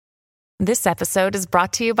This episode is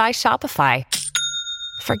brought to you by Shopify.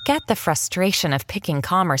 Forget the frustration of picking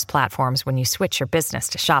commerce platforms when you switch your business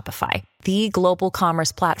to Shopify, the global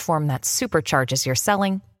commerce platform that supercharges your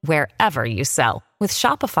selling wherever you sell. With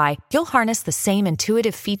Shopify, you'll harness the same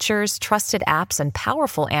intuitive features, trusted apps, and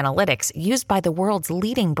powerful analytics used by the world's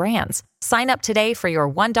leading brands. Sign up today for your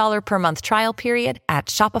 $1 per month trial period at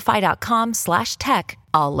shopify.com/tech,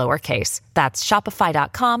 all lowercase. That's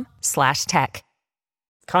shopify.com/tech.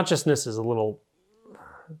 Consciousness is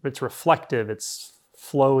it's reflective, it's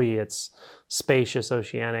flowy, it's spacious,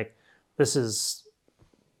 oceanic. This is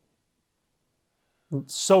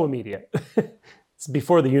so immediate. It's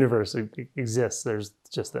before the universe exists. There's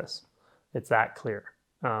just this. It's that clear.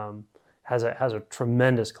 Has a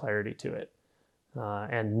tremendous clarity to it,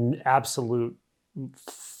 and absolute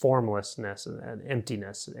formlessness and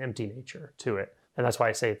emptiness, and empty nature to it. And that's why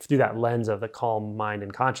I say through that lens of the calm mind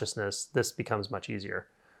and consciousness, this becomes much easier.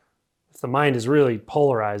 If the mind is really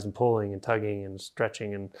polarized and pulling and tugging and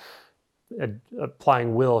stretching and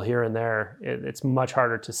applying will here and there, it's much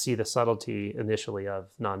harder to see the subtlety initially of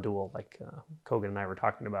non-dual, like Kogan and I were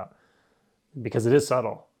talking about, because it is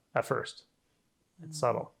subtle at first. It's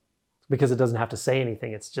subtle because it doesn't have to say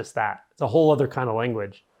anything. It's just that. It's a whole other kind of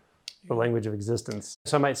language, the language of existence.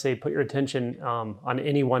 So I might say put your attention on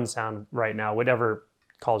any one sound right now, whatever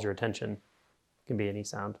calls your attention. It can be any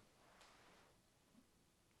sound.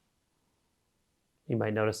 You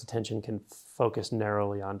might notice attention can focus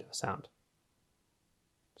narrowly onto a sound.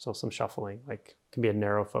 So some shuffling, like, can be a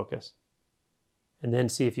narrow focus. And then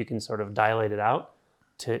see if you can sort of dilate it out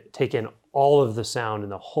to take in all of the sound in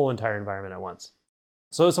the whole entire environment at once.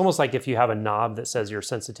 So it's almost like if you have a knob that says your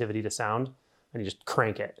sensitivity to sound, and you just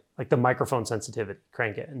crank it, like the microphone sensitivity,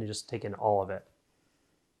 crank it, and you just take in all of it.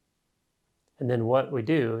 And then what we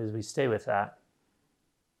do is we stay with that.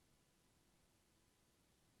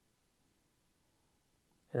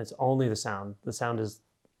 And it's only the sound. The sound is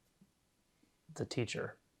the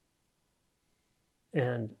teacher.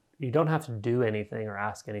 And you don't have to do anything or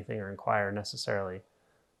ask anything or inquire necessarily.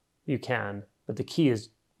 You can, but the key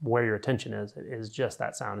is where your attention is. It is just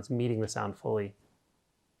that sound. It's meeting the sound fully.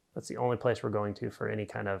 That's the only place we're going to for any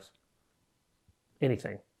kind of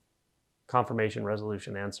anything. Confirmation,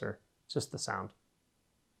 resolution, answer. It's just the sound.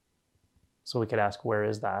 So we could ask, where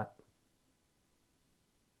is that?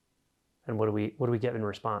 And what do we get in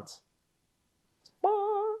response?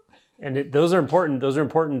 And those are important. Those are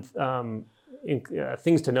important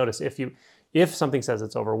things to notice. If something says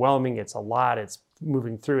it's overwhelming, it's a lot, it's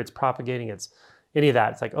moving through, it's propagating, it's any of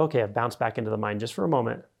that, it's like, okay, I've bounced back into the mind just for a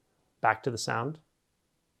moment, back to the sound.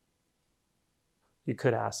 You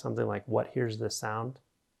could ask something like, what hears this sound?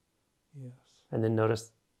 Yes. And then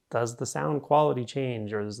notice, does the sound quality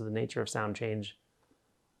change, or does the nature of sound change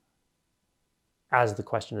as the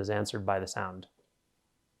question is answered by the sound?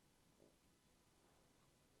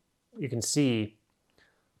 You can see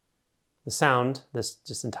the sound, this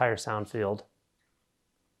just entire sound field.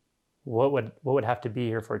 What would have to be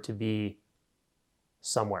here for it to be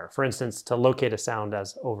somewhere? For instance, to locate a sound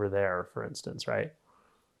as over there, for instance, right?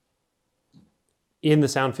 In the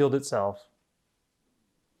sound field itself,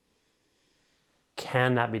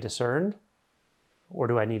 can that be discerned? Or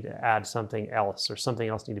do I need to add something else, or something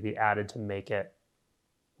else need to be added to make it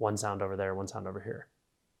one sound over there, one sound over here?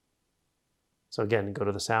 So again, go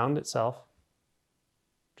to the sound itself,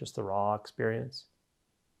 just the raw experience.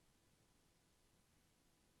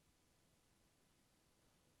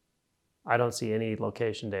 I don't see any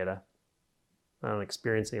location data. I don't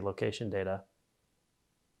experience any location data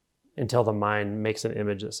until the mind makes an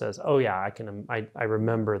image that says, oh yeah, I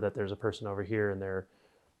remember that there's a person over here and they're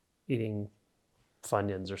eating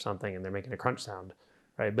Funyuns or something and they're making a crunch sound,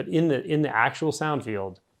 right? But in the actual sound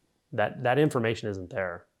field, that information isn't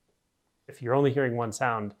there. If you're only hearing one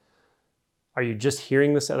sound, are you just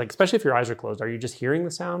hearing the sound? Like, especially if your eyes are closed, are you just hearing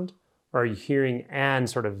the sound? Or are you hearing and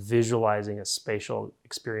sort of visualizing a spatial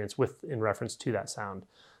experience in reference to that sound?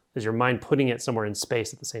 Is your mind putting it somewhere in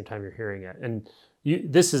space at the same time you're hearing it? And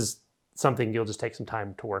this is something you'll just take some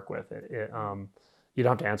time to work with. You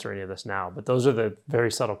don't have to answer any of this now, but those are the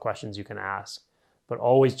very subtle questions you can ask. But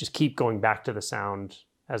always just keep going back to the sound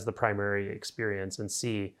as the primary experience and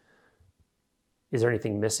see, is there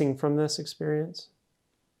anything missing from this experience?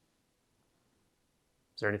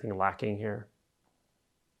 Is there anything lacking here?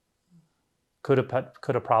 Could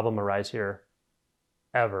a problem arise here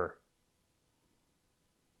ever?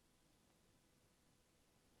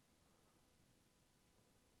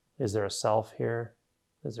 Is there a self here?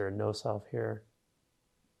 Is there a no self here?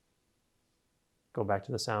 Go back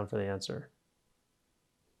to the sound for the answer.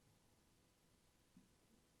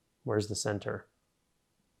 Where's the center?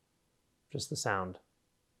 just the sound.